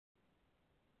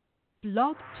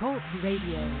Blog Talk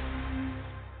Radio.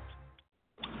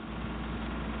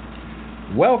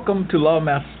 Welcome to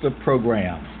Lawmaster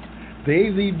Program. The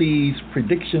AVB's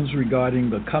predictions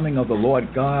regarding the coming of the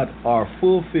Lord God are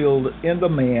fulfilled in the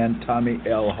man Tommy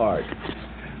L. Hart.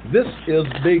 This is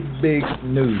big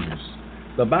news.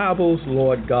 The Bible's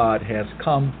Lord God has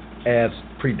come as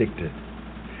predicted.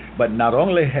 But not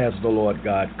only has the Lord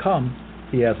God come,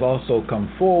 he has also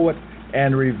come forward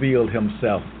and revealed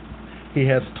himself. He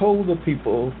has told the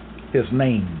people his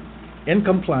name in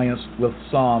compliance with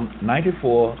Psalm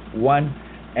 94:1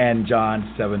 and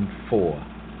John 7:4.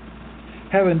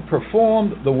 Having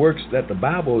performed the works that the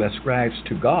Bible ascribes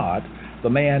to God, the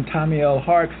man Tommy L.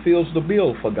 Hart fills the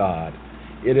bill for God.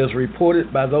 It is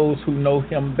reported by those who know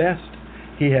him best,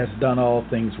 he has done all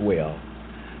things well.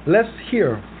 Let's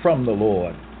hear from the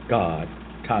Lord God,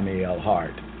 Tommy L.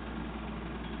 Hart.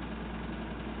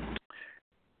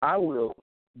 I will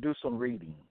do some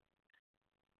reading.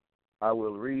 I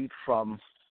will read from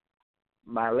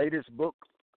my latest book,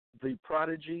 The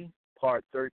Prodigy, Part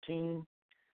 13,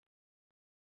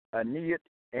 Aeneid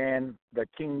and the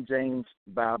King James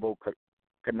Bible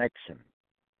Connection.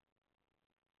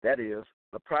 That is,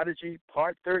 The Prodigy,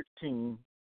 Part 13,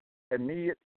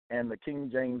 Aeneid and the King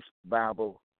James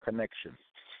Bible Connection.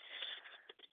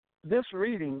 This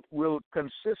reading will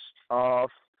consist of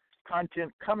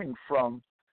content coming from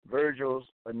Virgil's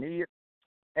Aeneid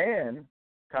and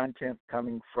content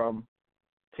coming from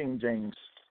King James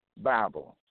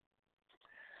Bible.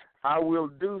 I will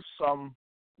do some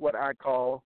what I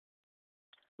call,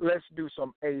 let's do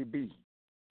some A-B.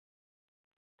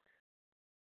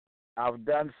 I've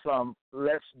done some,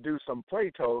 let's do some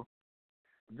Plato.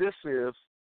 This is,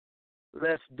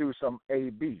 let's do some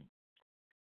A-B.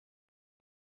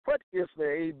 What is the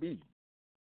A-B?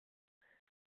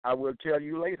 I will tell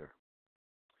you later.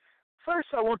 First,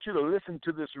 I want you to listen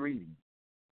to this reading.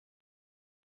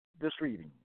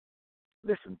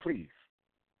 Listen, please.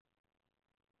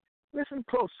 Listen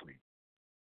closely.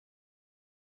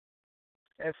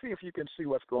 And see if you can see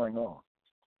what's going on.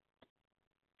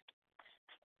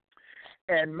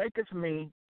 And maketh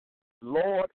me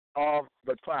Lord of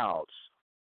the clouds.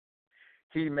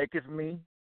 He maketh me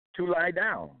to lie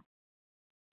down.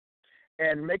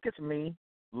 And maketh me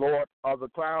Lord of the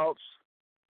clouds,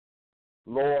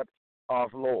 Lord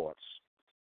of lords.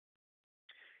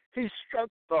 He struck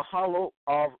the hollow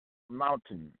of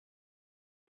mountain.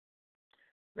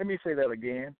 Let me say that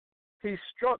again. He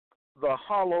struck the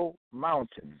hollow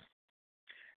mountain,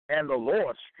 and the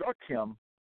Lord struck him,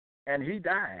 and he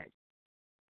died.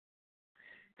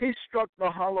 He struck the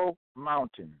hollow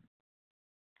mountain.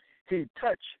 He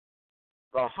touched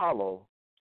the hollow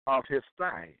of his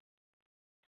thigh.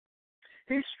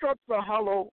 He struck the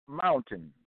hollow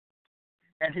mountain,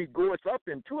 and he goeth up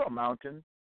into a mountain,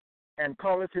 and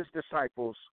calleth his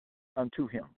disciples unto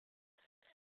him.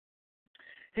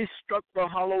 He struck the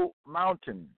hollow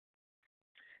mountain,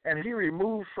 and he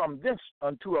removed from this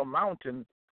unto a mountain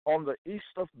on the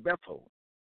east of Bethel.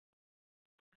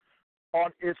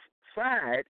 On its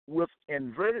side with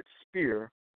inverted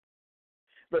spear,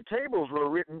 the tables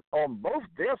were written on both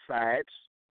their sides,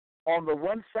 on the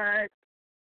one side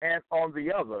and on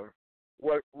the other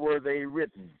were they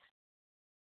written.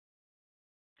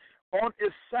 On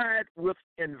its side with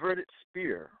inverted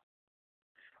spear,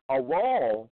 a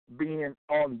wall being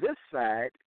on this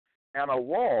side and a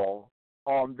wall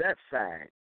on that side.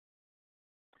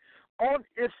 On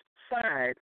its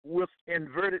side with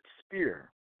inverted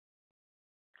spear,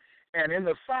 and in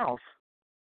the south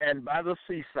and by the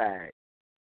seaside.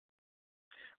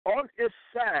 On its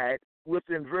side with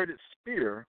inverted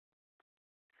spear,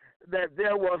 that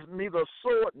there was neither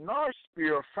sword nor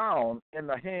spear found in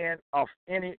the hand of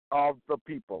any of the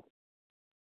people.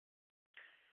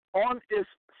 On its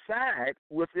side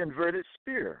with inverted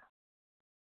spear,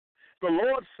 the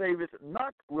Lord saveth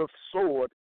not with sword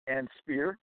and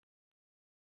spear,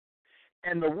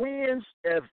 and the winds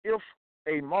as if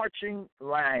a marching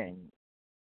line,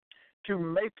 to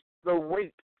make the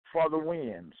weight for the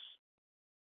winds,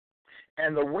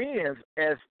 and the winds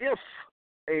as if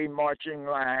a marching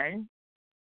line,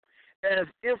 as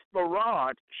if the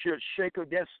rod should shake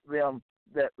against them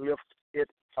that lift it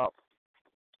up.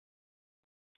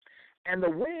 And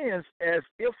the winds as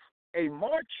if a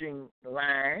marching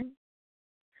line,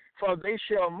 for they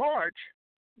shall march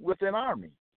with an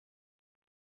army.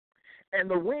 And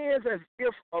the winds as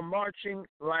if a marching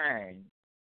line,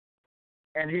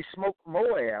 and he smote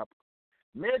Moab,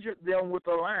 measured them with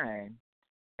a line,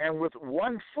 and with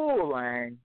one full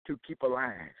line to keep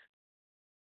alive.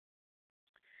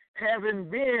 Having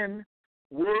been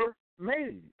were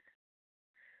made,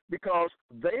 because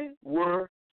they were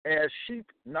as sheep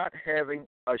not having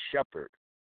a shepherd.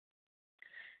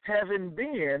 Having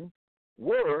been,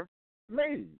 were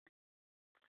made.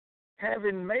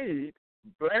 Having made,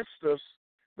 Blastus,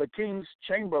 the king's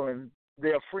chamberlain,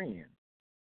 their friend.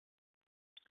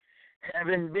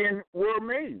 Having been, were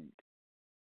made,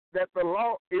 that the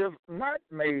law is not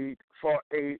made for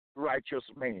a righteous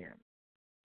man.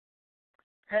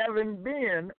 Having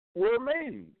been, were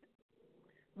made.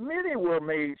 Many were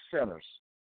made sinners.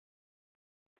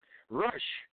 Rush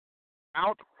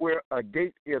out where a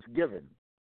gate is given.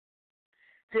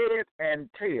 Head and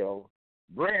tail,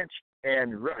 branch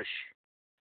and rush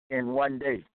in one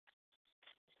day.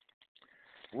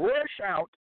 Rush out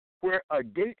where a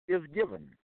gate is given.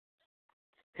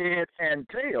 Head and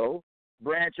tail,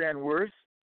 branch and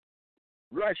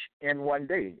rush in one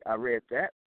day. I read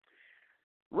that.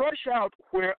 Rush out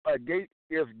where a gate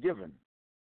is given.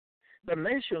 The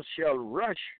nations shall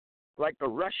rush like the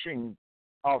rushing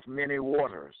of many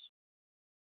waters.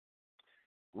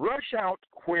 Rush out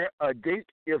where a gate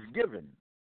is given,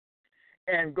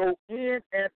 and go in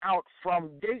and out from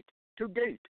gate to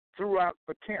gate throughout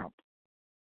the camp.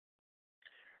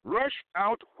 Rush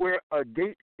out where a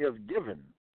gate is given,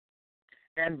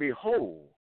 and behold,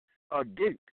 a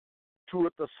gate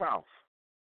toward the south.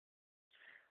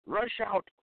 Rush out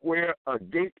where a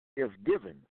gate is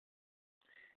given,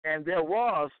 and there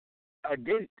was a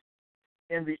gate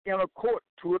in the inner court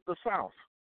toward the south.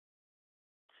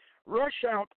 Rush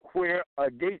out where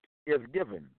a gate is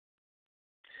given,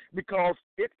 because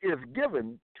it is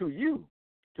given to you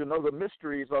to know the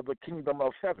mysteries of the kingdom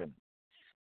of heaven.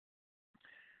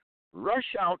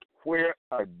 Rush out where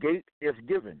a gate is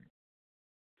given,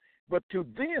 but to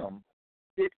them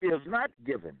it is not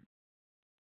given.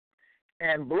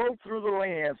 And blow through the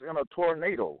lands in a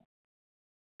tornado,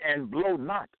 and blow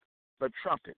not the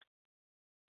trumpet.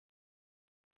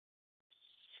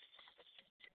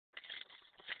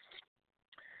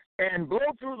 And blow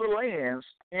through the lands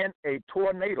in a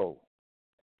tornado,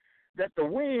 that the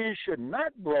wind should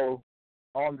not blow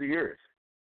on the earth.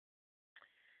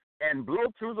 And blow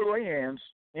through the lands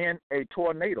in a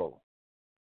tornado,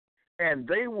 and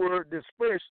they were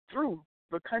dispersed through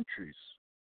the countries.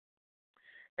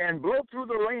 And blow through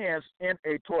the lands in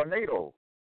a tornado,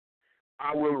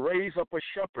 I will raise up a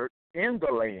shepherd in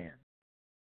the land.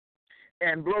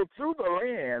 And blow through the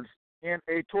lands in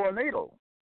a tornado,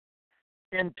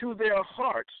 into their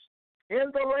hearts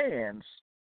in the lands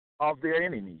of their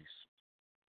enemies.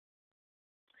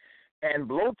 And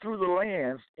blow through the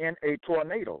lands in a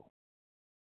tornado.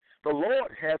 The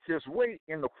Lord hath his way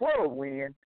in the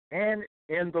whirlwind and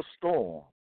in the storm.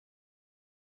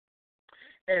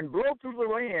 And blow through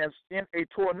the lands in a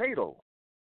tornado.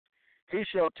 He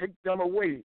shall take them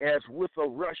away as with a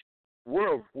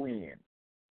whirlwind.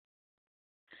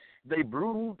 They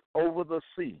brood over the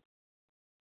sea,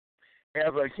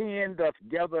 as a hen doth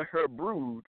gather her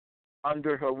brood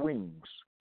under her wings.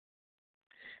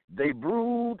 They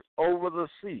brood over the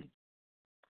sea,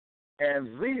 and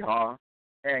Zihar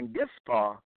and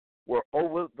Gispar were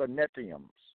over the Nethiums.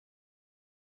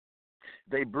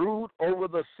 They brood over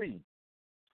the sea,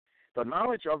 the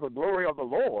knowledge of the glory of the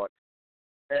Lord,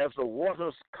 as the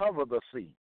waters cover the sea.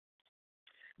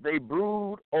 They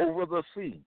brood over the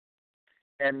sea,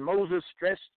 and Moses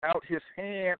stretched out his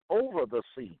hand over the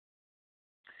sea,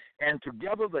 and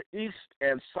together the east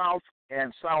and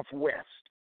southwest.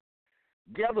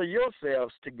 Gather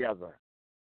yourselves together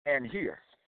and hear.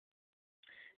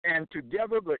 And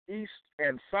together the east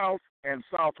and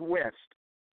southwest.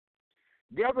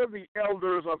 Gather the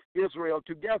elders of Israel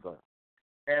together,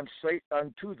 and say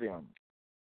unto them.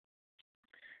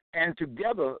 And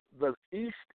together the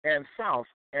east and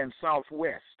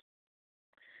southwest.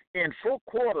 In 4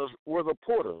 quarters were the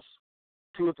porters,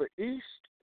 to the east,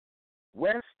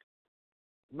 west,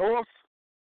 north,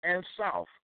 and south.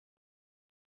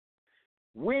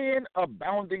 Wind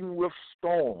abounding with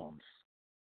storms,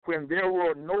 when there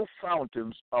were no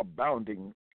fountains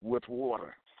abounding with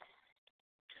water.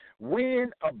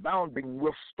 Wind abounding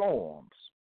with storms,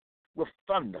 with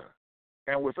thunder,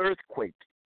 and with earthquake,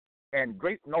 and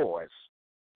great noise,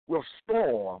 with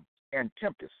storm and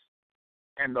tempest,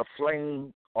 and the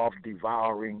flame of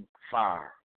devouring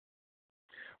fire.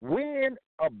 Wind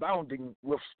abounding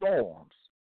with storms,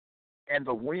 and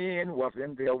the wind was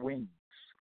in their wings.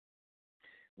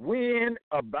 Wind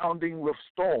abounding with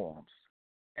storms,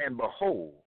 and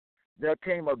behold, there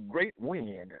came a great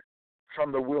wind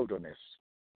from the wilderness.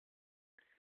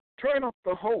 Turn up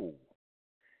the whole.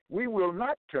 We will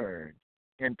not turn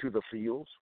into the fields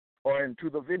or into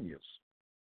the vineyards.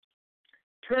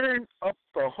 Turn up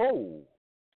the whole.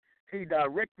 he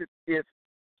directed it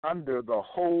under the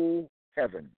whole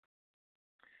heaven.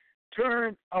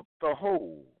 Turn up the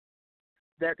whole,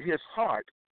 that his heart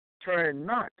turn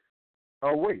not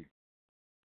away.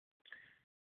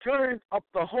 Turn up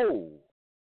the whole,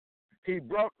 he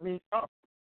brought me up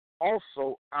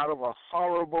also out of a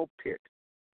horrible pit.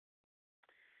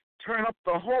 Turn up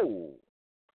the whole,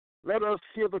 let us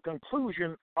hear the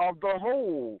conclusion of the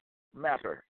whole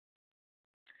matter.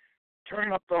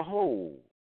 Turn up the whole,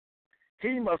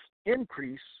 he must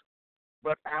increase,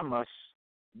 but I must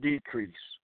decrease.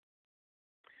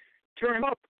 Turn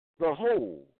up the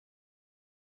whole,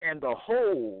 and the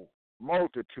whole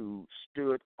multitude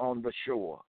stood on the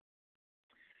shore.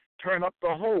 Turn up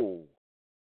the whole,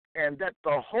 and that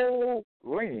the whole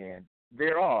land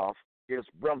thereof is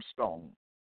brimstone.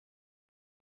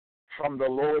 From the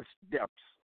lowest depths,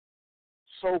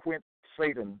 so went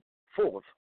Satan forth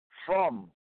from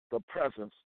the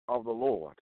presence of the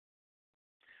Lord.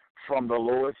 From the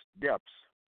lowest depths,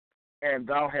 and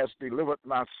thou hast delivered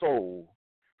my soul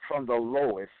from the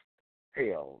lowest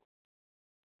hell.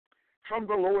 From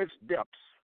the lowest depths,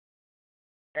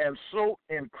 and so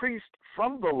increased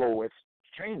from the lowest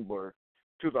chamber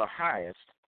to the highest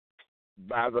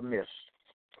by the mist.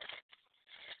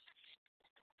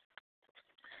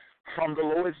 From the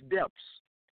lowest depths,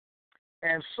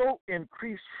 and so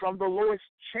increased from the lowest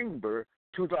chamber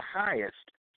to the highest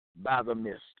by the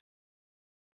mist.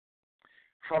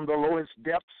 From the lowest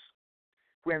depths,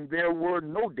 when there were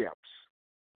no depths.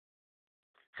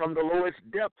 From the lowest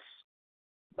depths,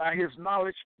 by his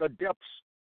knowledge, the depths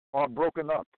are broken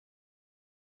up,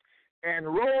 and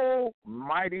roll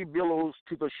mighty billows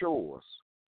to the shores,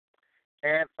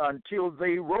 and until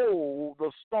they roll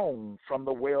the stone from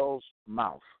the well's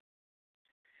mouth,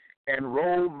 and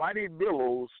roll mighty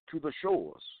billows to the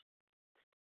shores.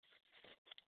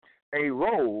 A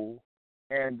roll,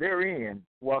 and therein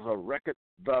was a record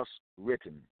thus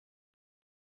written,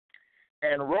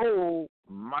 and roll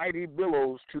mighty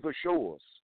billows to the shores.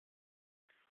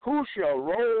 Who shall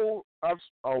roll us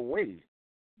away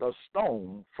the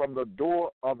stone from the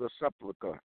door of the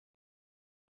sepulchre,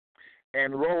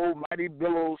 and roll mighty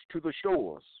billows to the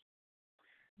shores?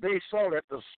 They saw that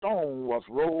the stone was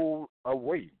rolled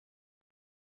away,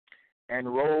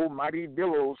 and rolled mighty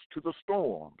billows to the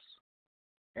storms,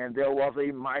 and there was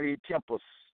a mighty tempest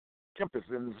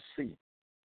in the sea,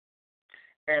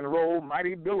 and rolled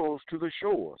mighty billows to the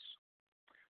shores.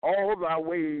 All thy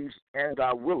waves and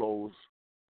thy willows,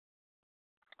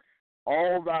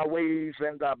 all thy waves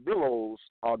and thy billows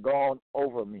are gone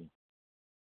over me,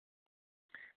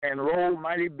 and rolled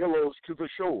mighty billows to the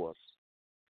shores.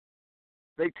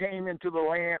 They came into the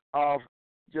land of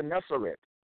Gennesaret,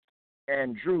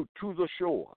 and drew to the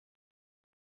shore,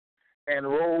 and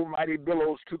rolled mighty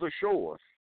billows to the shores,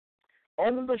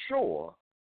 on the shore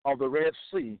of the Red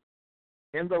Sea,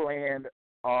 in the land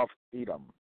of Edom.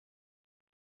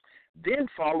 Then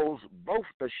follows both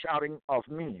the shouting of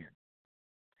men,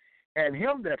 and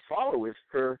him that followeth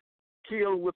her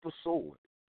kill with the sword.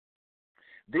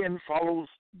 Then follows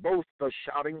both the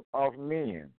shouting of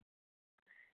men,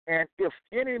 and if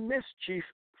any mischief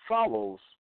follows,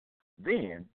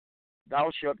 then thou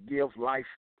shalt give life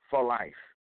for life.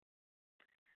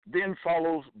 Then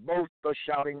follows both the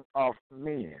shouting of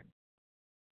men.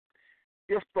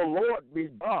 If the Lord be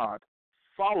God,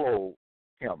 follow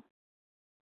him.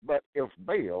 But if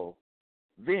Baal,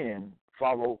 then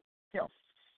follow him.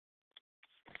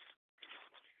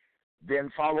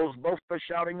 Then follows both the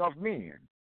shouting of men.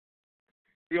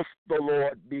 If the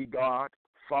Lord be God,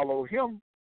 follow him.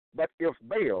 But if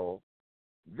Baal,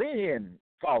 then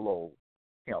follow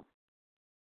him.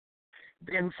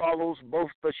 Then follows both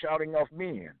the shouting of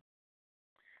men.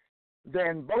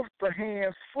 Then both the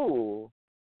hands full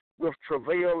with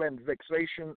travail and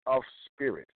vexation of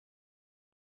spirit.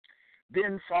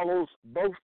 Then follows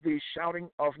both the shouting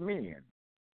of men.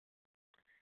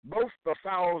 Both the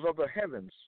fowls of the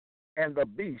heavens and the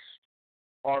beasts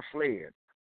are fled.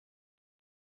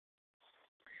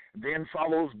 Then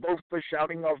follows both the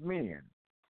shouting of men,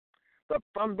 the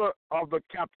thunder of the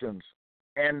captains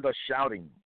and the shouting.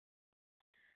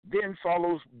 Then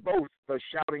follows both the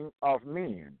shouting of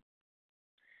men.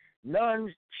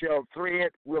 None shall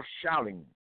thread with shouting.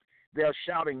 Their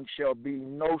shouting shall be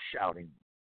no shouting.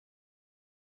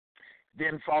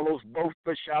 Then follows both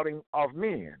the shouting of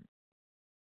men.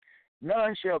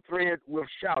 None shall thread with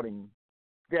shouting.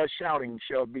 Their shouting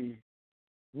shall be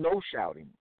no shouting.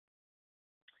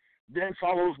 Then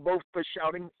follows both the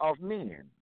shouting of men.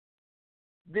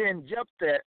 Then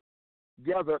Jephthah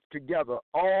gathered together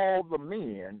all the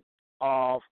men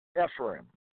of Ephraim,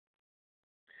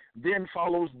 Then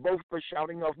follows both the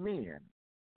shouting of men.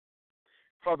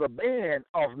 For the band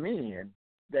of men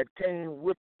that came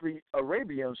with the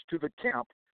Arabians to the camp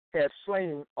had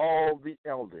slain all the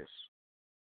elders.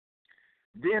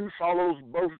 Then follows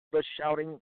both the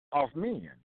shouting of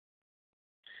men.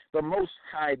 The Most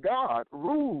High God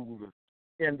ruled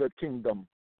in the kingdom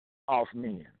of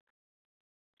men.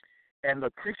 And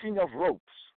the creaking of ropes.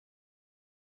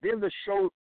 Then the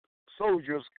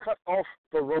soldiers cut off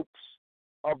the ropes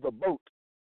of the boat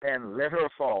and let her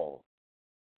fall.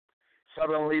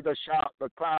 Suddenly the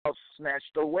clouds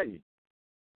snatched away.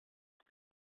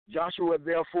 Joshua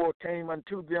therefore came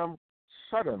unto them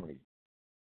suddenly.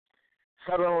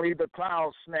 Suddenly the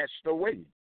clouds snatched away,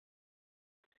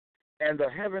 and the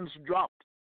heavens dropped.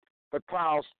 The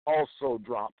clouds also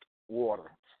dropped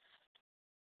water.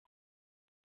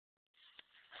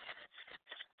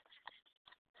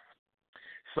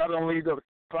 Suddenly the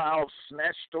clouds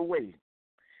snatched away,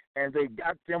 and they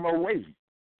got them away,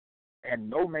 and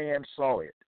no man saw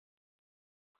it.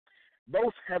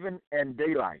 Both heaven and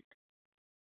daylight,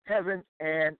 heaven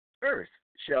and earth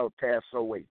shall pass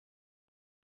away.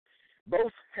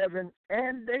 Both heaven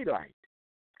and daylight.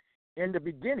 In the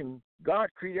beginning, God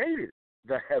created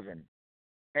the heaven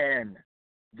and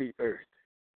the earth.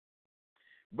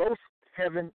 Both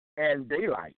heaven and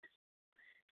daylight.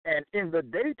 And in the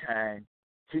daytime,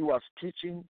 he was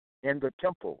teaching in the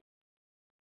temple.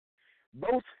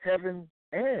 Both heaven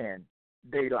and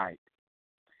daylight.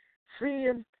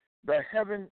 Seeing the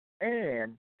heaven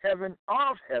and heaven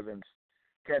of heavens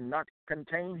cannot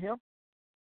contain him.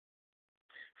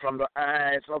 From the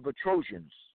eyes of the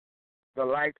Trojans, the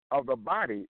light of the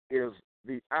body is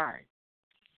the eye.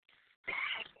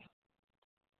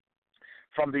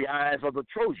 From the eyes of the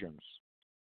Trojans,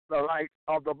 the light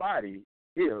of the body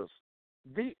is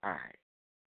the eye.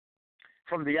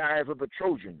 From the eyes of the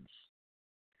Trojans,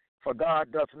 for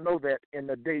God doth know that in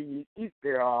the day ye eat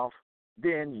thereof,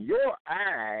 then your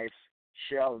eyes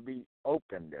shall be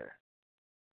opened.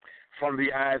 From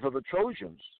the eyes of the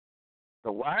Trojans,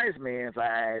 the wise man's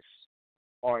eyes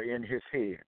are in his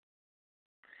head.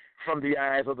 From the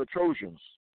eyes of the Trojans,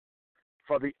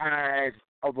 for the eyes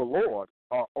of the Lord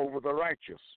are over the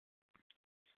righteous.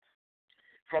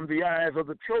 From the eyes of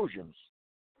the Trojans,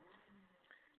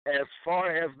 as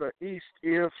far as the east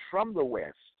is from the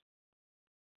west,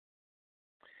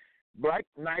 black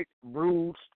night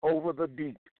broods over the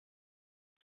deep.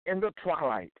 In the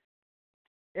twilight,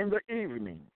 in the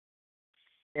evening,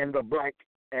 in the black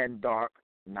and dark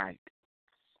night.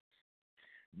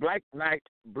 Black night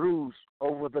broods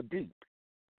over the deep.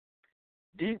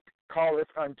 Deep calleth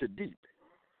unto deep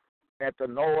at the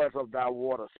noise of thy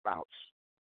water spouts.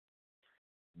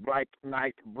 Black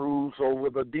night broods over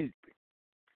the deep.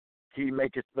 He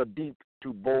maketh the deep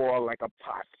to boil like a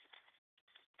pot.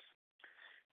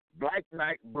 Black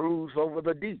night broods over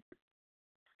the deep,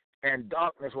 and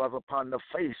darkness was upon the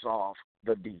face of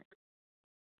the deep.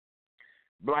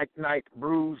 Black night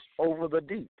broods over the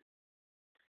deep,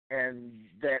 and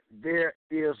that there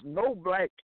is no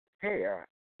black hair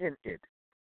in it.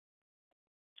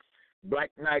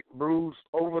 Black night broods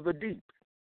over the deep.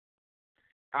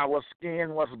 Our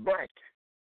skin was black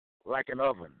like an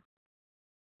oven.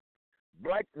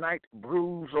 Black night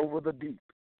broods over the deep.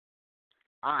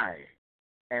 I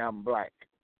am black.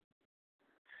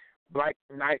 Black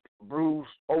night broods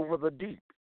over the deep.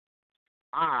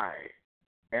 I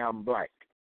am black.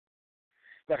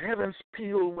 The heavens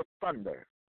peal with thunder.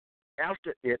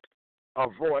 After it a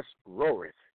voice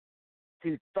roareth.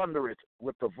 He thundereth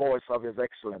with the voice of his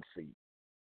excellency.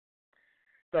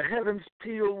 The heavens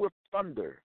peal with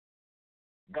thunder.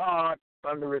 God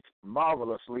thundereth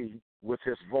marvelously with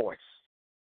his voice.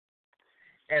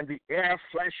 And the air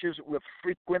flashes with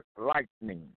frequent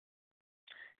lightning.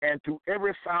 And to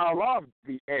every fowl of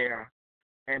the air,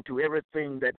 and to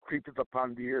everything that creepeth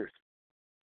upon the earth.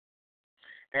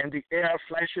 And the air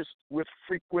flashes with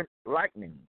frequent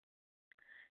lightning.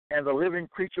 And the living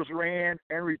creatures ran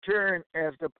and returned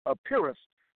as the appearance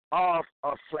of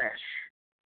a flash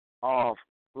of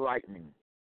lightning.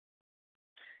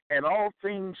 And all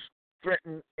things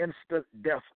threaten instant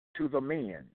death to the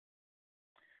men.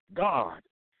 God,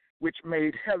 which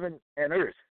made heaven and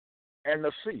earth and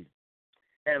the sea,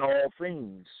 and all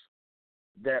things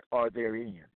that are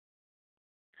therein.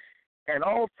 And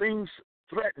all things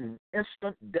threaten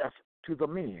instant death to the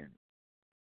men.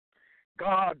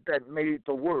 God that made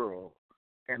the world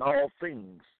and all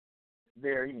things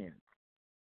therein.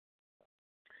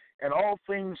 And all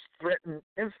things threaten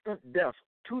instant death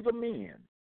to the men,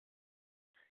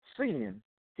 seeing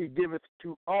he giveth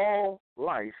to all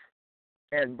life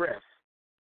and breath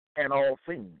and all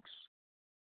things.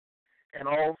 and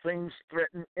all things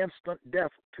threaten instant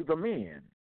death to the men.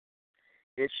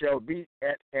 It shall be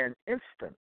at an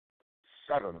instant,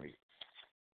 suddenly.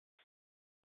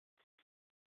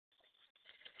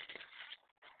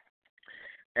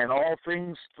 And all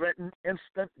things threaten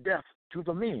instant death to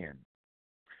the men.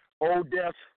 O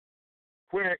death,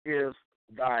 where is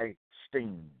thy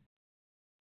sting?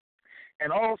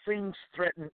 And all things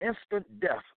threaten instant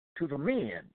death to the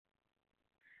men,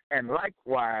 and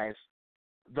likewise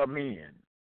the men.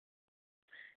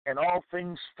 And all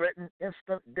things threaten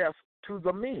instant death to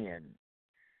the men,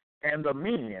 and the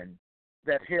men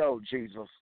that held Jesus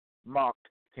mocked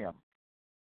him.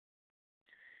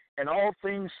 And all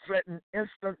things threaten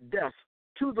instant death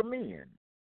to the men,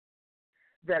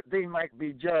 that they might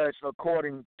be judged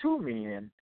according to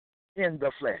men in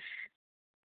the flesh.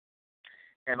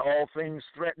 And all things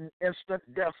threaten instant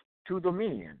death to the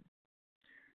men,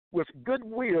 with good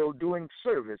will doing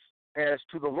service as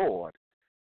to the Lord,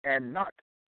 and not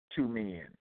to men.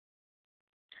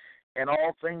 And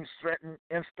all things threaten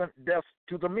instant death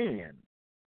to the men.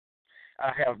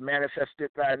 I have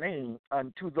manifested thy name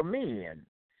unto the men,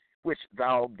 which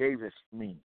thou gavest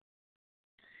me.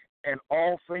 And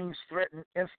all things threaten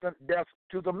instant death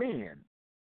to the men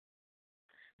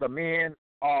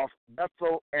of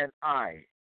Bethel and Ai,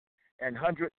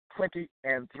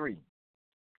 123.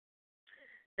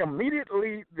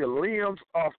 Immediately the limbs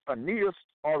of Aeneas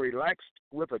are relaxed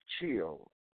with a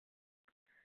chill,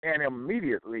 and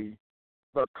immediately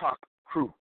the cock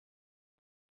crew.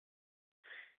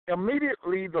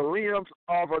 Immediately the limbs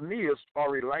of Aeneas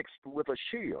are relaxed with a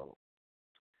chill,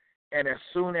 and as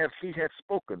soon as he had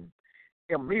spoken,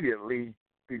 immediately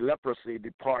the leprosy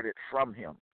departed from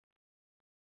him.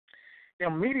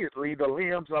 Immediately the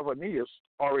limbs of Aeneas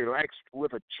are relaxed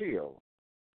with a chill,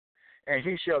 and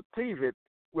he shall cleave it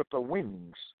with the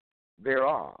wings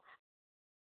thereof.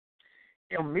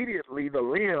 Immediately the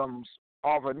limbs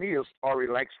of Aeneas are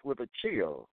relaxed with a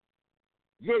chill.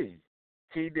 Yea,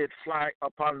 he did fly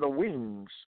upon the wings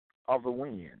of the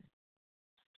wind.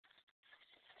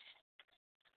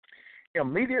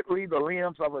 Immediately the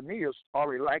limbs of Aeneas are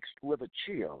relaxed with a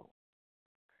chill,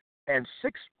 and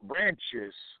 6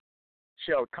 branches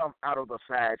shall come out of the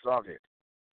sides of it.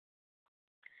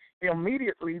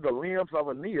 Immediately the limbs of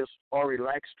Aeneas are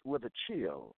relaxed with a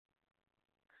chill.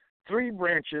 3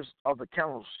 branches of the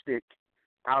candlestick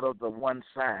out of the one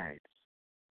side.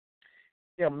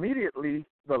 Immediately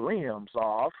the limbs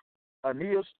of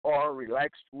Aeneas are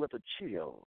relaxed with a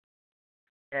chill,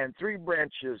 and 3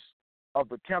 branches of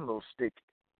the candlestick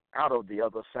out of the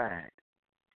other side.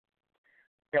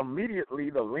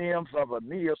 Immediately the limbs of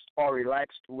Aeneas are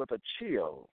relaxed with a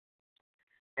chill,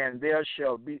 and there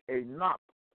shall be a knot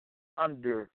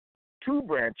under 2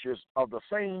 branches of the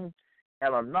same,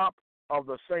 and a knot of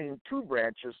the same 2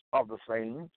 branches of the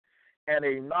same, and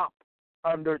a knot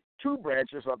under 2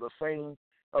 branches of the same,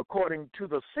 according to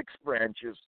the 6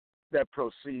 branches that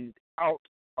proceed out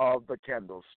of the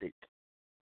candlestick.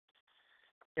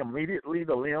 Immediately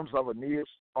the limbs of Aeneas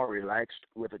are relaxed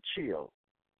with a chill.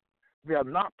 Their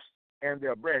knots and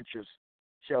their branches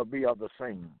shall be of the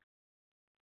same.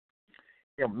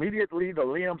 Immediately the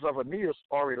limbs of Aeneas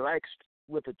are relaxed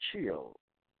with a chill,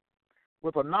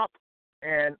 with a knot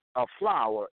and a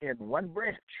flower in one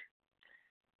branch,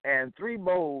 and 3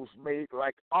 bowls made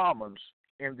like almonds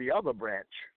in the other branch,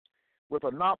 with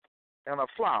a knot and a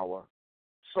flower,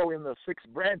 so in the 6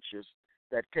 branches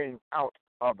that came out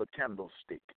of the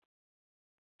candlestick.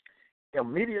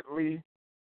 Immediately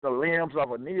the limbs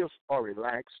of Aeneas are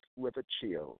relaxed with a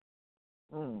chill.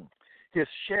 His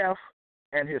shaft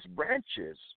and his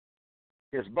branches,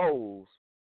 his bowls,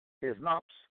 his knots,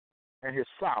 and his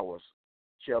flowers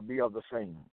shall be of the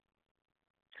same.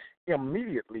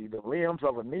 Immediately the limbs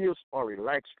of Aeneas are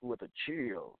relaxed with a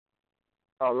chill,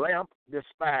 a lamp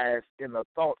despised in the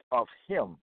thought of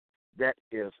him that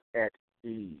is at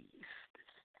ease.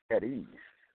 At ease.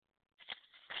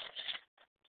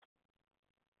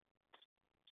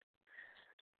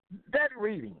 That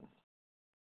reading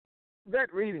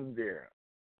there,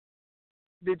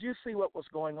 did you see what was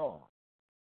going on?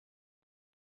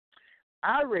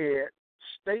 I read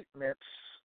statements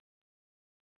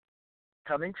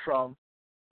coming from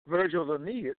Virgil's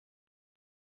Aeneid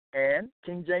and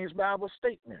King James Bible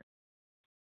statement.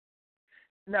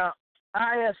 Now,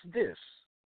 I ask this.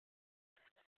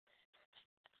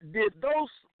 Did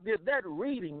that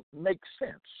reading make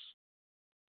sense?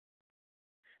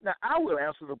 Now, I will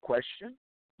answer the question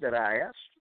that I asked.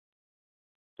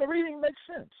 The reading makes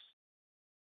sense.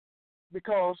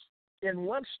 Because in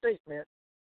one statement,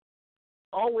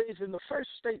 always in the first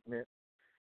statement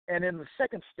and in the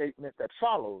second statement that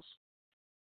follows,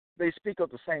 They speak of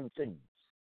the same things.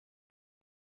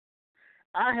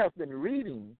 I have been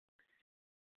reading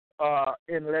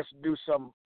in Let's Do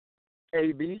Some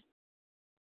AB.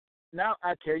 Now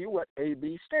I tell you what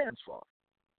AB stands for.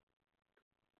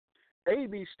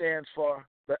 AB stands for,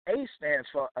 the A stands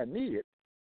for Aeneid,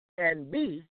 and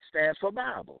B stands for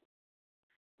Bible.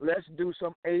 Let's do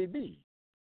some AB.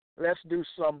 Let's do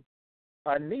some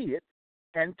Aeneid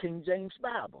and King James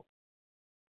Bible.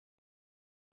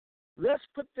 Let's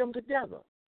put them together.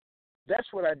 That's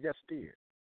what I just did.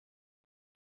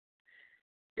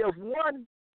 If one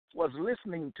was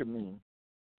listening to me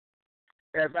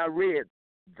as I read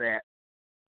that,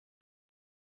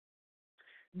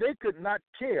 they could not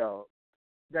tell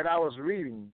that I was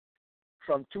reading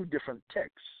from two different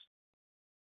texts.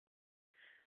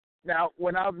 Now,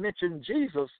 when I mentioned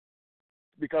Jesus,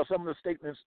 because some of the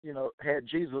statements, had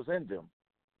Jesus in them,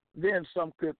 then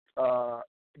some could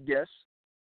guess,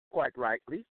 quite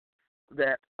rightly,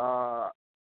 that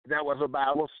that was a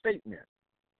Bible statement.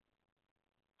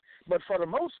 But for the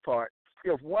most part,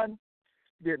 if one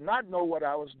did not know what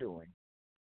I was doing,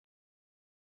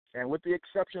 and with the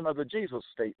exception of the Jesus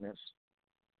statements,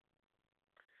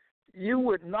 you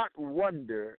would not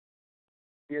wonder,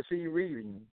 is he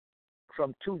reading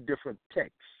from two different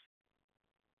texts?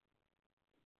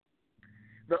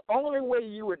 The only way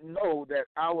you would know that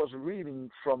I was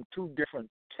reading from two different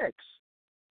texts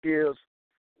is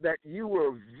that you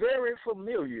were very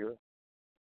familiar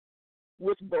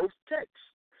with both texts.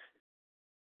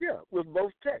 Yeah, with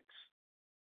both texts.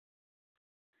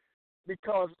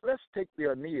 Because let's take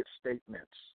the Aeneid statements.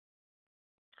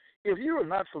 If you are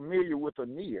not familiar with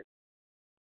Aeneid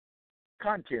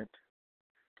content,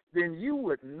 then you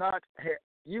would not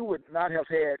have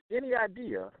had any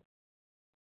idea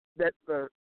that the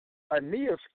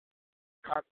Aeneid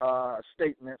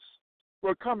statements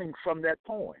were coming from that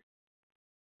poem,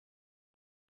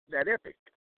 that epic.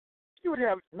 You would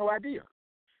have no idea.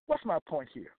 What's my point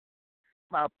here?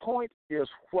 My point is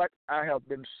what I have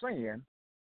been saying,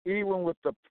 even with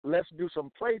the Let's Do Some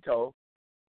Plato,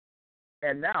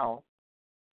 and now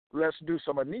Let's Do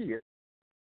Some Aeneid.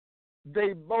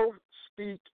 They both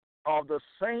speak of the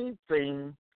same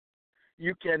thing.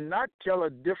 You cannot tell a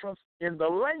difference in the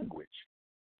language.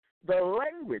 The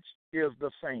language is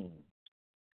the same.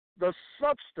 The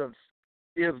substance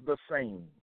is the same.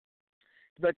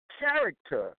 The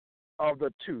character of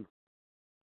the two,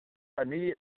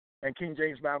 Aeneid and King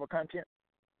James Bible content,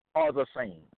 are the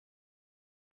same.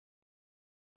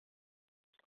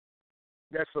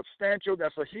 That's substantial.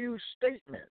 That's a huge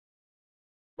statement.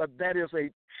 But that is a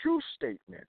true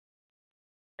statement.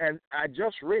 And I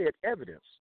just read evidence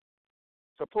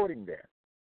supporting that.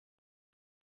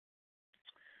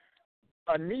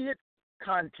 Aeneid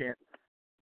content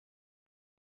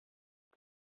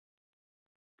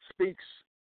speaks,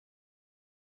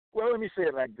 well, let me say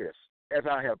it like this, as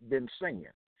I have been saying.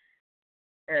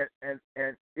 And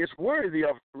it's worthy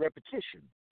of repetition.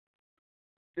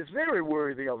 It's very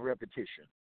worthy of repetition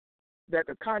that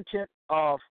the content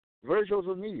of Virgil's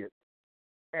Aeneid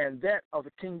and that of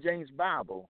the King James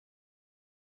Bible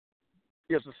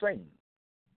is the same.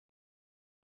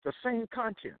 The same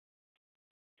content,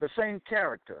 the same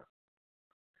character,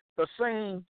 the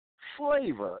same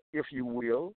flavor, if you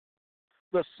will,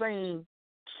 the same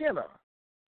tenor.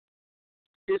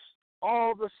 It's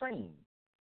all the same.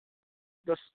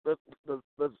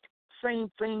 The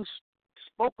same things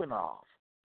spoken of.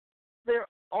 They're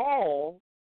all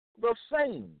the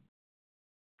same.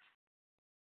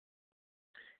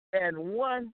 And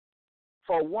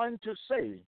for one to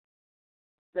say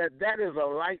that that is a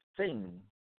light thing,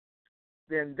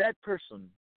 then that person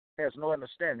has no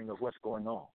understanding of what's going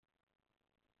on.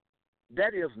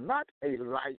 That is not a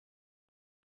light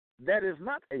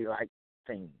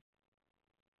thing.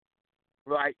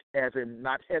 Light as in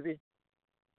not heavy,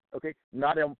 okay,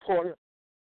 not important.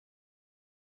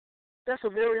 That's a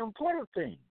very important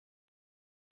thing.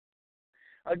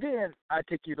 Again, I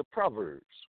take you to Proverbs,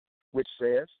 which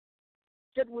says,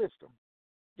 get wisdom,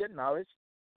 get knowledge,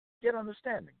 get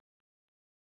understanding.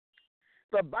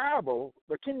 The Bible,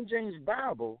 the King James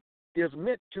Bible, is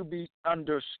meant to be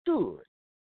understood.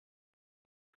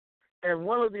 And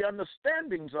one of the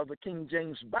understandings of the King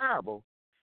James Bible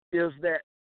is that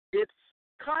its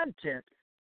content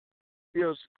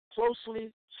is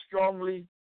closely, strongly,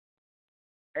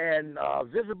 and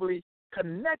visibly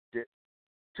connected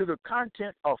to the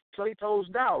content of Plato's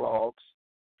dialogues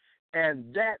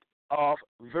and that of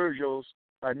Virgil's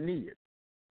Aeneid.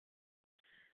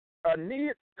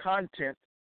 Aeneid content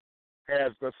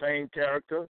has the same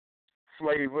character,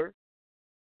 flavor,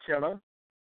 tenor,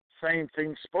 same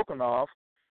things spoken of,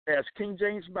 as King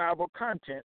James Bible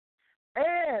content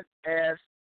and as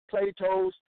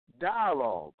Plato's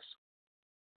dialogues.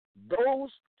 Those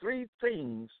three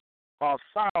things are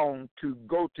found to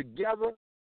go together.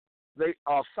 They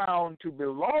are found to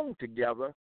belong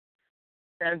together.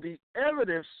 And the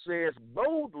evidence says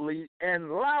boldly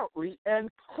and loudly and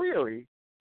clearly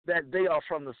that they are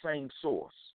from the same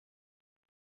source.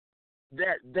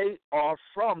 That they are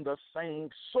from the same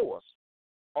source.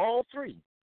 All three.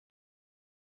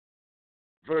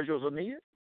 Virgil's Aeneid,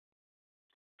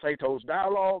 Plato's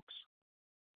dialogues,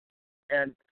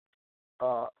 and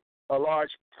a large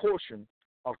portion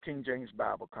of King James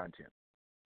Bible content.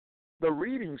 The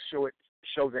readings show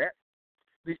that.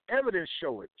 The evidence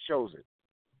shows it.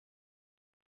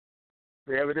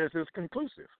 The evidence is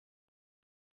conclusive.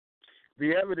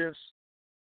 The evidence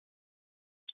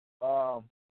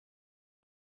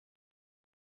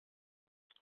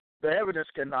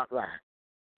cannot lie.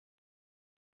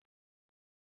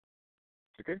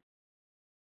 Okay?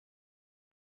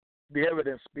 The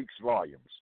evidence speaks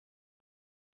volumes.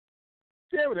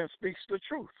 The evidence speaks the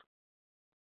truth.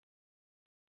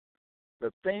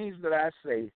 The things that I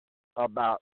say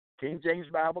about King James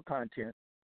Bible content,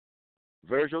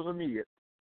 Virgil's Aeneid,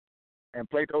 and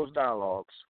Plato's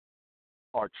dialogues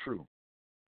are true.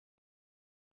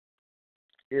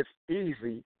 It's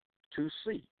easy to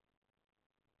see.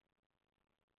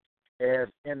 As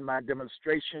in my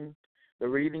demonstration, the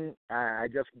reading I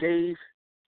just gave,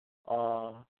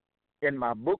 in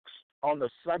my books on the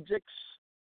subjects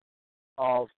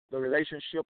of the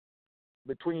relationship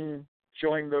between,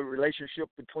 showing the relationship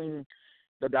between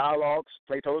the dialogues,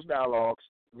 Plato's dialogues,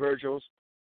 Virgil's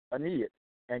Aeneid,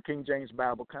 and King James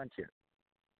Bible content.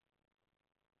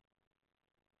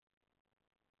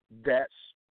 That's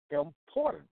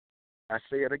important. I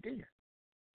say it again.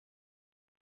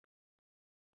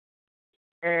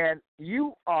 And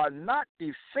you are not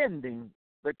defending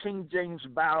the King James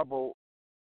Bible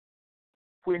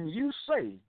when you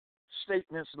say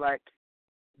statements like,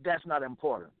 that's not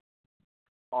important,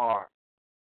 or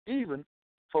even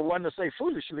for one to say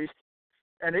foolishly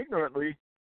and ignorantly,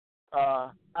 I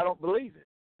don't believe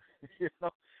it. You know,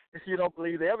 if you don't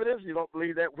believe the evidence, you don't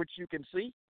believe that which you can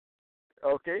see,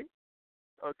 okay,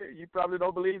 you probably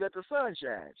don't believe that the sun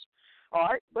shines. All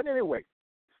right, but anyway,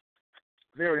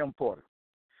 very important.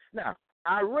 Now,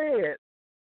 I read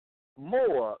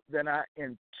more than I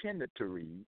intended to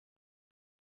read,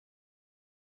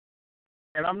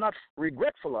 and I'm not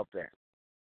regretful of that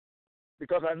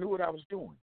because I knew what I was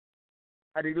doing.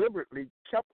 I deliberately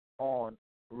kept on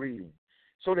reading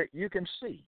so that you can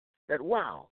see that,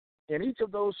 wow, in each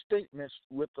of those statements,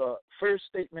 with the first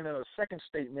statement and the second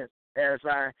statement, as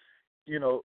I,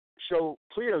 show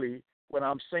clearly when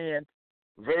I'm saying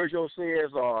Virgil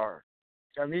says or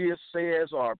Aeneas says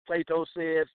or Plato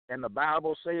says and the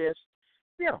Bible says,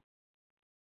 yeah.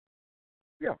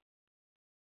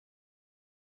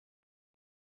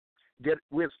 Get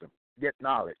wisdom, get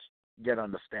knowledge, get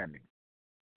understanding.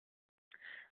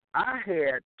 I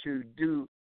had to do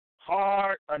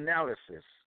hard analysis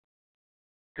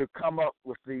to come up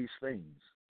with these things.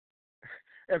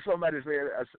 And somebody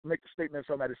said, make a statement,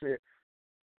 somebody said,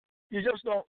 you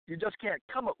just can't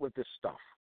come up with this stuff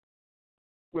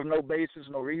with no basis,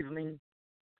 no reasoning,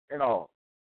 and all.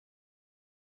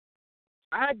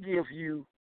 I give you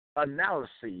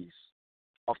analyses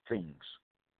of things,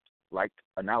 like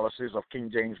analysis of King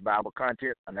James Bible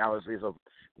content, analysis of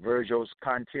Virgil's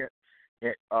content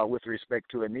with respect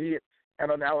to Aeneid,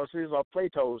 and analysis of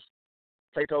Plato's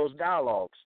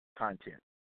dialogues content.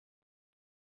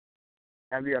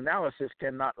 And the analysis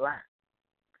cannot lie.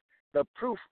 The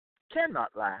proof cannot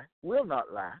lie, will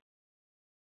not lie,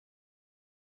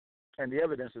 and the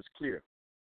evidence is clear.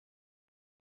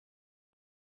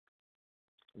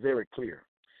 Very clear.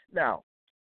 Now,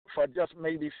 for just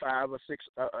maybe 5 or 6,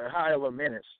 however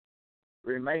minutes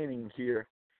remaining here,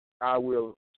 I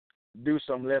will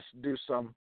let's do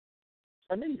some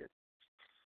Aeneid.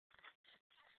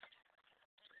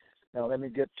 Now, let me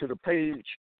get to the page.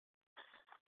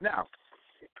 Now,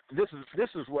 this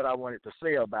is what I wanted to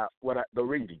say about the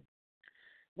reading.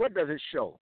 What does it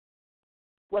show?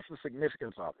 What's the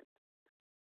significance of it,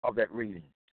 of that reading?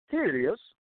 Here it is.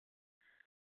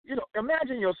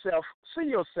 Imagine yourself, see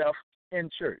yourself in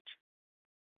church.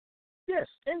 Yes,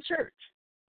 in church.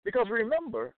 Because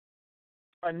remember,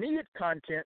 Aeneid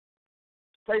content,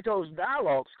 Plato's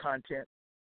dialogues content,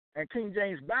 and King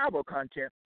James Bible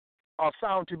content are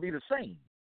found to be the same.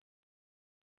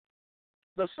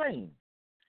 The same.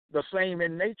 The same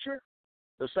in nature,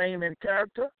 the same in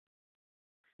character.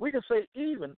 We can say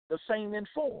even the same in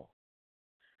form.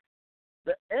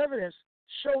 The evidence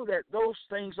show that those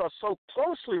things are so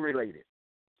closely related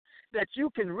that you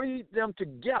can read them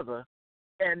together,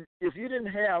 and if you didn't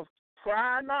have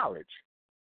prior knowledge,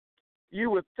 you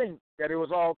would think that it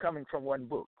was all coming from one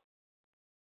book.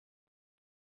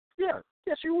 Yeah,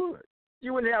 yes, you would.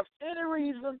 You wouldn't have any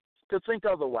reason to think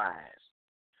otherwise.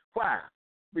 Why?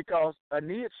 Because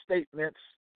Aeneid statements,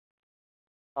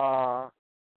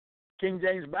 King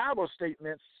James Bible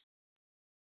statements,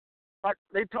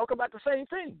 they talk about the same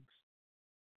things.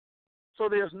 So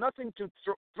there's nothing to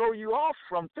throw you off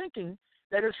from thinking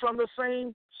that it's from the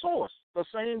same source, the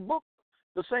same book,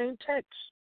 the same text.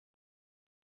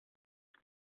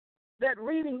 That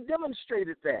reading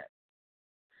demonstrated that.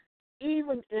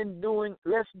 Even in doing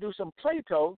Let's Do Some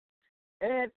Plato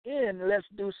and in Let's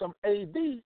Do Some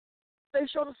A.D., they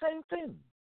show the same thing.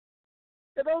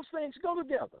 That those things go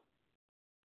together.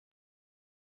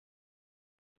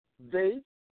 They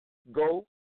go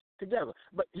together.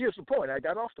 But here's the point. I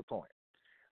got off the point.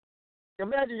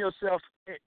 Imagine yourself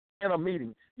in a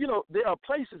meeting. You know, there are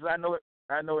places I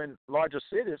know in larger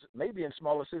cities, maybe in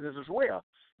smaller cities as well,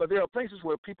 but there are places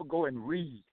where people go and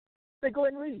read. They go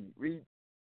and read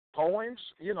poems,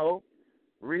 you know,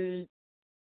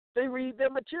 they read their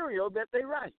material that they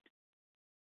write.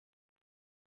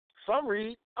 Some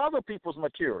read other people's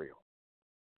material.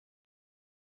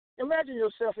 Imagine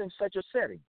yourself in such a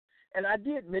setting. And I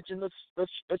did mention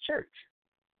the church.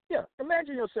 Yeah,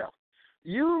 imagine yourself.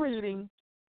 You reading,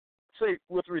 say,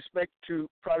 with respect to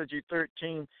Prodigy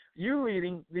 13, you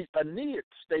reading the Aeneid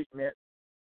statement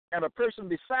and a person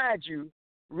beside you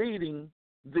reading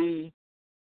the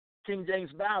King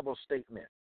James Bible statement.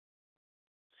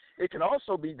 It can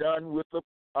also be done with the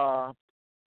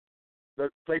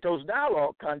Plato's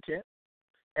dialogue content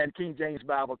and King James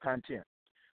Bible content.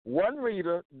 One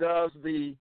reader does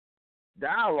the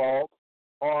dialogue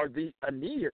or the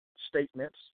Aeneid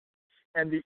statements,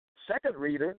 and the second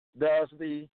reader does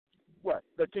the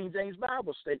King James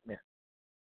Bible statement.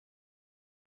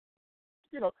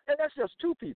 You know, and that's just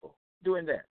two people doing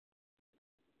that.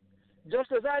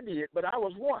 Just as I did, but I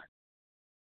was one.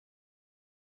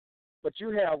 But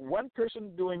you have one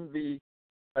person doing the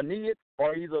Aeneid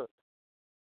or either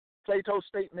Plato's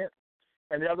statement,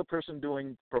 and the other person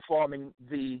performing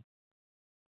the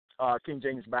King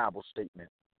James Bible statement.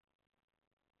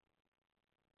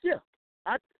 Yeah,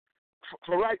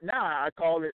 for right now, I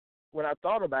call it. When I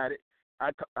thought about it,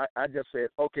 I just said,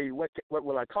 okay, what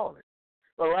will I call it?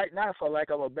 But right now, for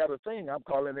lack of a better thing, I'm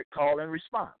calling it call and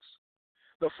response.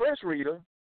 The first reader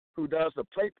who does the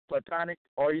Platonic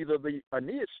or either the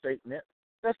Aeneid statement,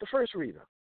 that's the first reader.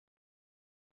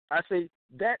 I say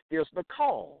that is the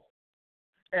call.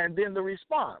 And then the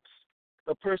response,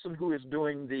 the person who is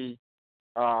doing the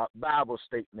Bible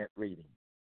statement reading.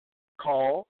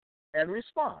 Call and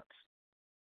response.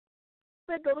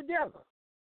 They go together.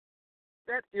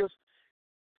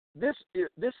 This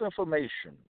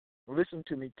information, listen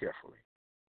to me carefully.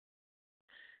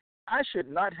 I should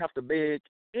not have to beg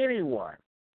anyone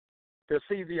to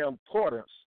see the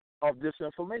importance of this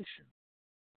information.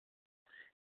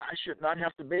 I should not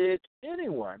have to beg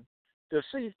anyone to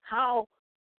see how,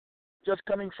 just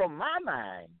coming from my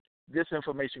mind, this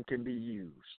information can be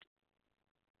used.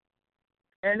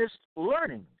 And it's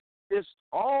learning. It's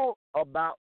all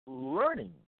about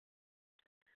learning.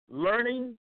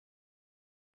 Learning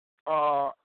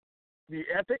the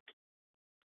epic,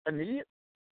 Aeneid,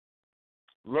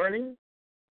 learning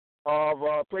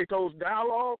of Plato's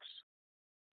dialogues,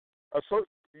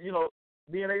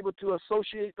 being able to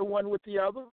associate the one with the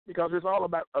other, because it's all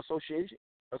about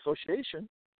association.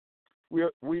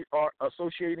 We are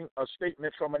associating a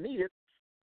statement from Aeneid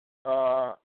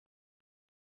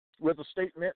with a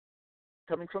statement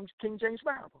coming from King James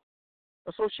Bible.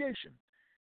 Association,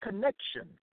 connection,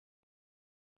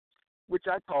 which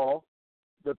I call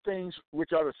the things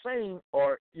which are the same,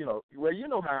 or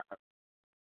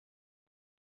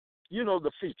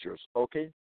the features,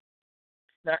 okay?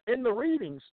 Now, in the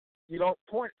readings, you don't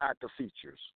point out the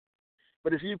features.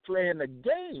 But if you play in the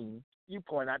game, you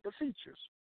point out the features.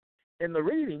 In the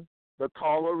reading, the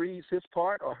caller reads his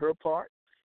part or her part,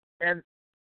 and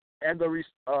the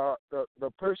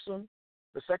person,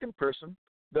 the second person,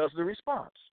 does the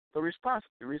response, the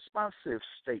responsive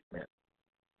statement.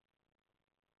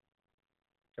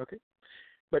 Okay?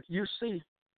 But you see,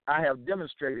 I have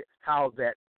demonstrated how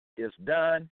that is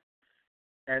done,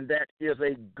 and that is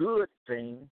a good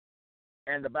thing.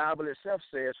 And the Bible itself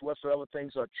says, whatsoever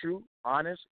things are true,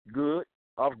 honest, good,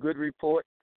 of good report,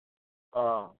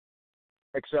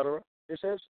 etc. It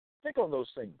says, think on those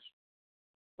things.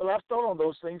 Well, I've thought on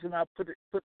those things, and I put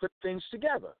things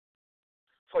together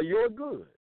for your good.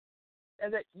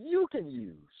 and that you can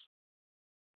use.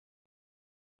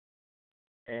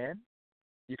 And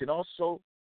you can also,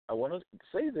 I want to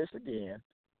say this again,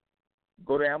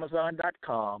 go to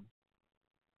Amazon.com.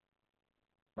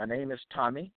 My name is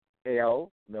Tommy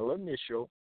L. Middle initial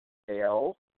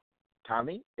L.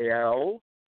 Tommy L.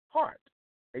 Hart,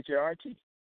 H-A-R-T.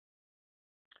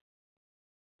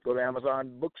 Go to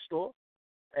Amazon bookstore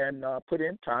and put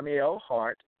in Tommy L.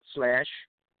 Hart /Prodigy,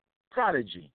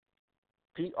 Prodigy.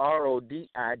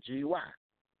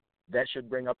 That should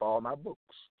bring up all my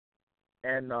books.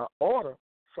 And order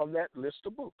from that list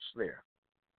of books there.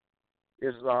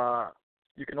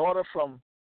 You can order from,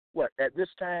 at this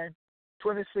time,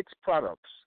 26 products.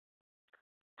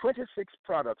 26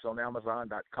 products on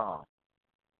Amazon.com.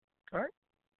 All right?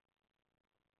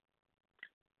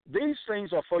 These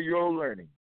things are for your learning,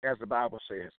 as the Bible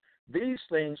says. These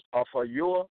things are for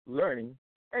your learning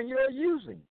and your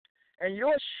using. And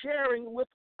you're sharing with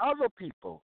other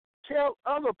people. Tell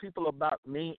other people about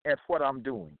me and what I'm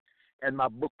doing and my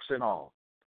books and all.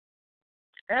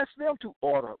 Ask them to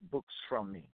order books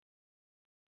from me.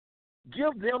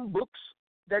 Give them books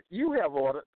that you have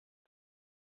ordered.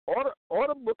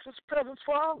 Order books as presents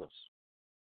for others.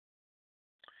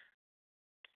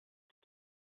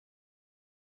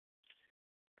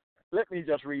 Let me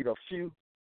just read a few.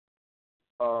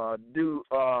 Let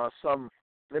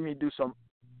me do some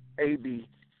AB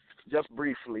just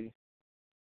briefly,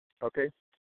 okay?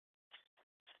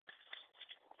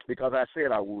 Because I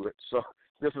said I would. So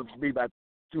this will be about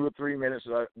 2 or 3 minutes,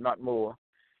 not more.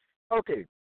 Okay.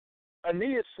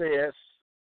 Aeneas says,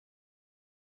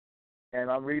 and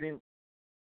I'm reading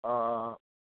A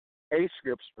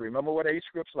scripts. Remember what A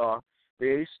scripts are.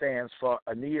 The A stands for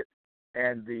Aeneid,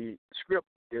 and the script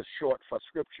is short for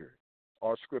scripture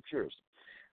or scriptures.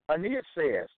 Aeneid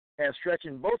says, and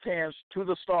stretching both hands to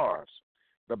the stars.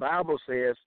 The Bible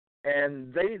says,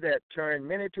 and they that turn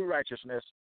many to righteousness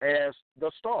as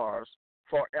the stars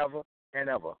forever and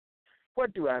ever.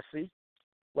 What do I see?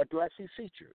 What do I see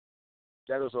featured?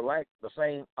 That is alike, the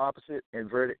same, opposite,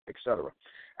 inverted, etc.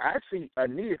 I see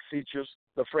Aeneid features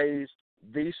the phrase,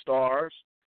 the stars.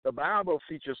 The Bible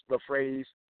features the phrase,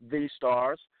 the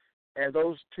stars, and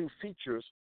those two features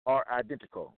are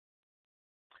identical.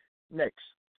 Next,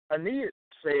 Aeneid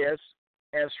says,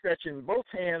 and stretching both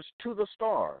hands to the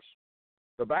stars.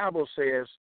 The Bible says,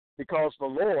 because the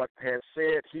Lord has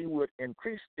said he would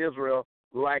increase Israel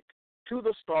like to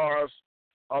the stars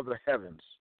of the heavens.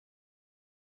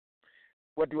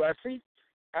 What do I see?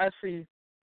 I see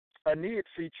Aeneid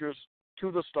features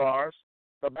to the stars.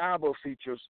 The Bible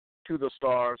features to the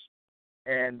stars,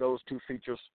 and those two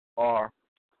features are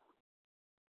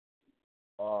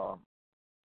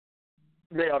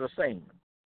they are the same.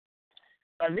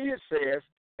 Aeneid says,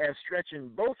 and stretching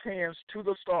both hands to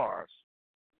the stars.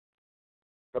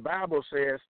 The Bible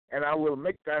says, and I will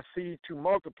make thy seed to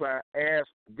multiply as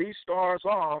the stars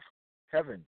of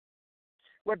heaven.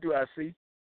 What do I see?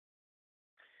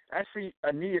 I see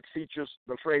Aeneid features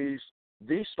the phrase,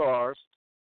 the stars.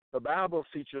 The Bible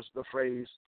features the phrase,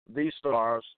 the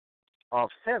stars of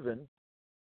heaven,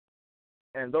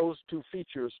 and those two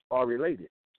features are related.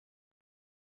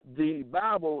 The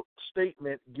Bible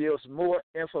statement gives more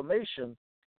information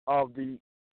of the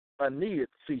Aeneid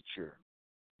feature.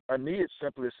 Aeneid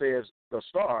simply says the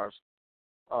stars.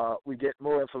 We get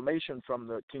more information from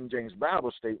the King James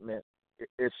Bible statement.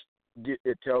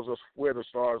 It tells us where the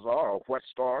stars are, or what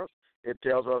stars. It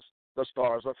tells us the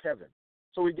stars of heaven.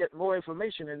 So we get more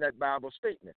information in that Bible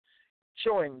statement,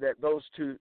 showing that those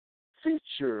two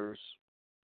features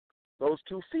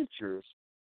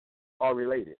are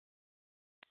related.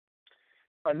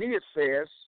 Aeneid says,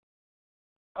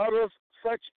 utters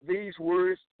such these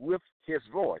words with his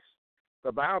voice.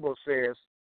 The Bible says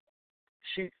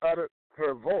she uttered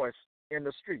her voice in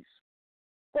the streets.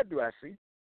 What do I see?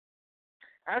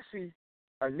 I see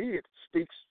Aeneid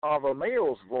speaks of a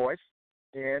male's voice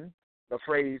in the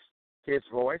phrase his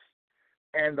voice,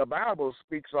 and the Bible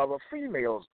speaks of a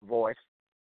female's voice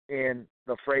in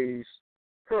the phrase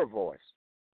her voice.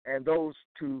 And those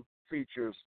two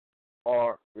features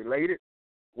are related.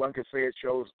 One could say it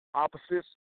shows opposites,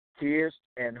 his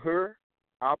and her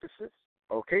opposites,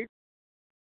 okay?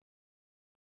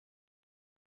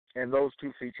 And those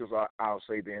two features are, I'll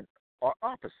say then, are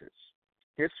opposites.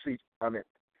 His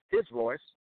voice,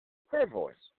 her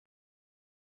voice.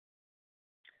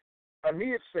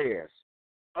 Aeneid says,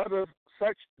 utter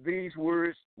such these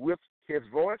words with his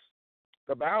voice.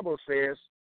 The Bible says,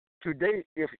 today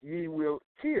if ye will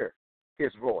hear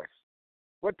his voice.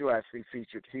 What do I see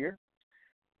featured here?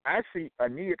 I see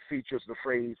Aeneid features the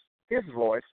phrase his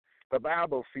voice. The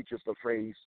Bible features the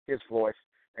phrase his voice.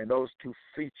 and those two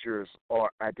features are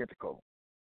identical.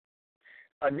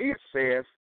 Aeneas says,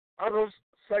 others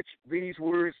such these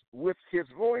words with his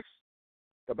voice.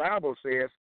 The Bible says,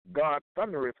 God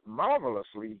thundereth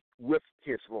marvelously with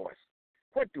his voice.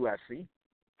 What do I see?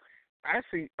 I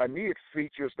see Aeneas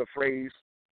features the phrase,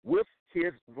 with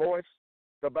his voice.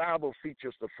 The Bible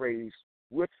features the phrase,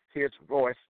 with his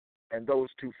voice, and those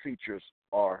two features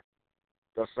are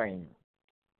the same.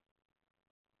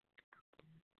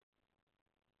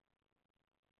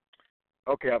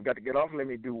 Okay, I've got to get off. Let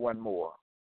me do one more.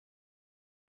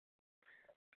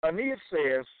 Aeneas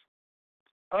says,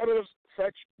 utters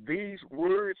such these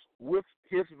words with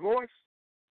his voice.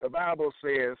 The Bible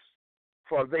says,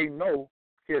 for they know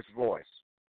his voice.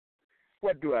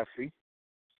 What do I see?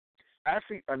 I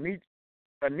see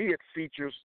Aeneas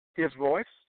features his voice.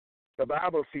 The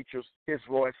Bible features his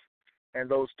voice, and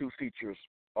those two features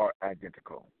are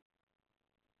identical.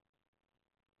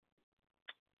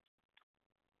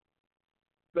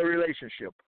 The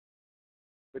relationship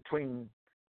between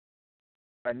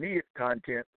Aeneas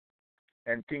content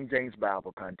and King James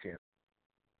Bible content.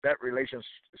 That relationship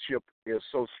is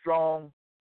so strong,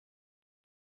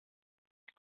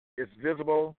 it's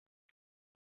visible,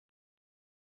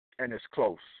 and it's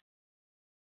close.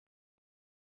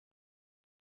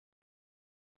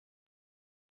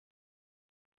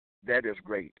 That is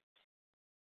great.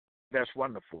 That's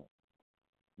wonderful.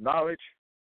 Knowledge,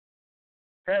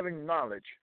 having knowledge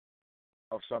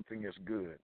of something is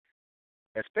good,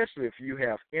 especially if you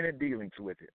have any dealings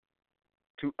with it.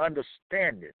 To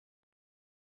understand it,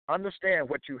 understand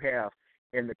what you have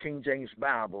in the King James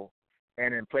Bible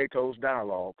and in Plato's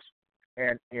dialogues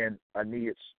and in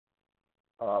Aeneas,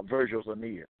 Virgil's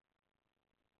Aeneid.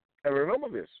 And remember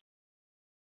this,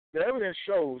 the evidence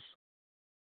shows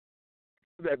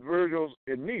that Virgil's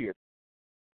Aeneid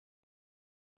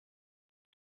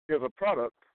is a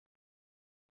product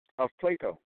of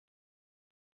Plato.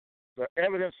 The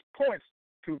evidence points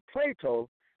to Plato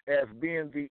as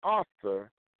being the author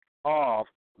of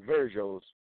Virgil's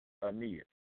Aeneid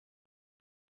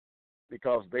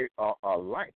because they are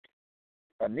alike.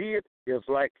 Aeneid is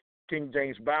like King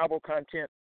James Bible content.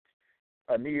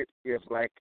 Aeneid is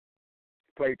like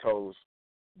Plato's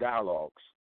dialogues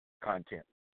content.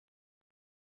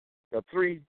 The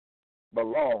three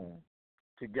belong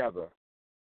together,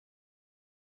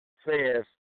 says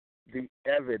the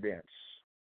evidence.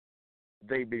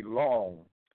 They belong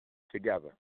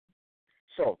together.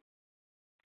 So,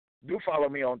 do follow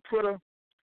me on Twitter.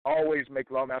 Always make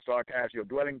Lawmaster Archives your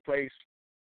dwelling place.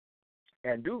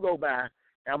 And do go by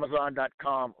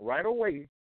Amazon.com right away.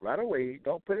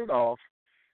 Don't put it off.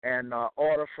 And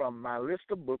order from my list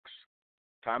of books,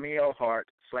 Tommy L. Hart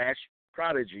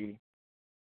 /Prodigy,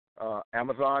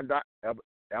 Amazon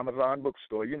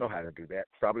bookstore. You know how to do that.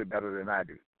 Probably better than I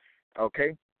do.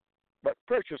 Okay? But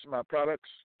purchase my products.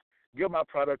 Give my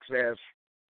products as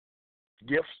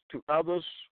gifts to others.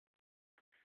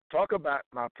 Talk about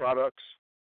my products.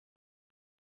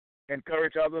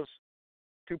 Encourage others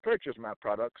to purchase my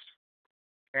products.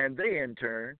 And they, in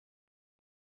turn,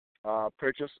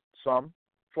 purchase some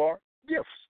for gifts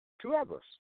to others.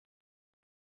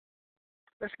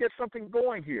 Let's get something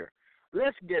going here.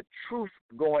 Let's get truth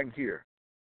going here.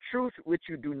 Truth which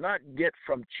you do not get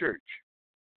from church.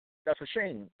 That's a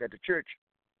shame that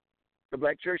the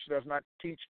black church does not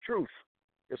teach truth.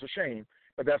 It's a shame,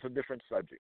 but that's a different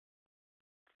subject.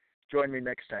 Join me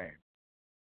next time.